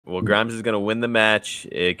Well, Grimes is going to win the match.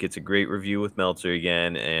 It gets a great review with Meltzer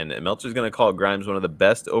again, and Meltzer's going to call Grimes one of the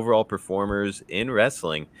best overall performers in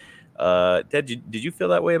wrestling. Ted, did you feel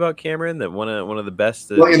that way about Cameron? That one of the best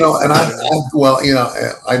to Well, be a and contender now? well,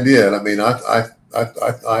 I did. I mean, I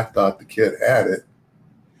thought the kid had it,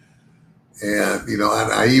 and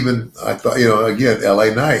and I thought, again,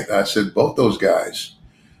 L.A. Knight. I said both those guys.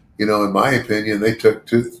 In my opinion, they took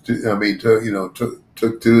I mean, took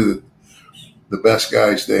two of the best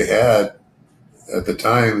guys they had at the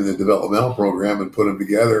time in the developmental program and put them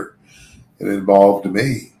together, and it involved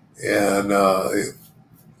me. And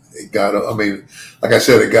it got. I mean, like I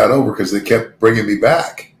said, it got over because they kept bringing me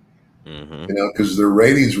back. Hmm. Because their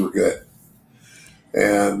ratings were good,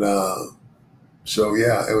 and so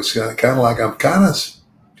yeah, it was kind of like I'm kind of.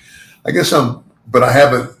 I guess but I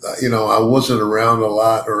haven't. I wasn't around a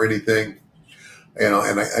lot or anything.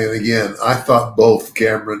 And again, I thought both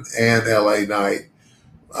Cameron and L.A. Knight.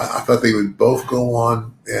 I thought they would both go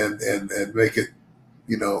on and make it,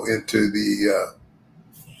 into the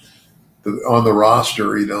on the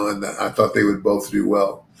roster, and I thought they would both do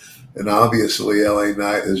well. And obviously, L.A.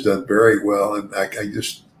 Knight has done very well, and I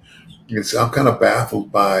just, I'm kind of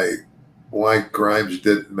baffled by why Grimes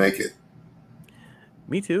didn't make it.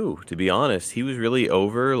 Me too, to be honest. He was really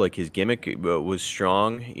over. Like his gimmick was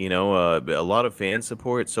strong, a lot of fan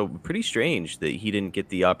support. So pretty strange that he didn't get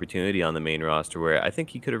the opportunity on the main roster where I think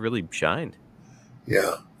he could have really shined.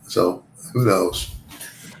 Yeah. So who knows?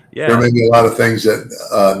 There Yeah, may be a lot of things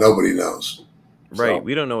that nobody knows. right. So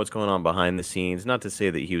We don't know what's going on behind the scenes. Not to say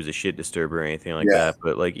that he was a shit disturber or anything like yeah, that,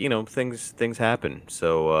 but like, things happen.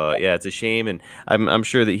 So yeah, it's a shame, and I'm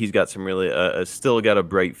sure that he's got some really still got a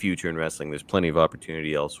bright future in wrestling. There's plenty of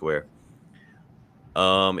opportunity elsewhere.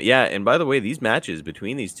 Yeah, and by the way, these matches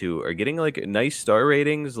between these two are getting like nice star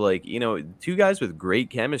ratings, like, two guys with great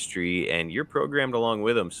chemistry and you're programmed along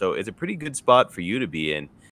with them. So it's a pretty good spot for you to be in.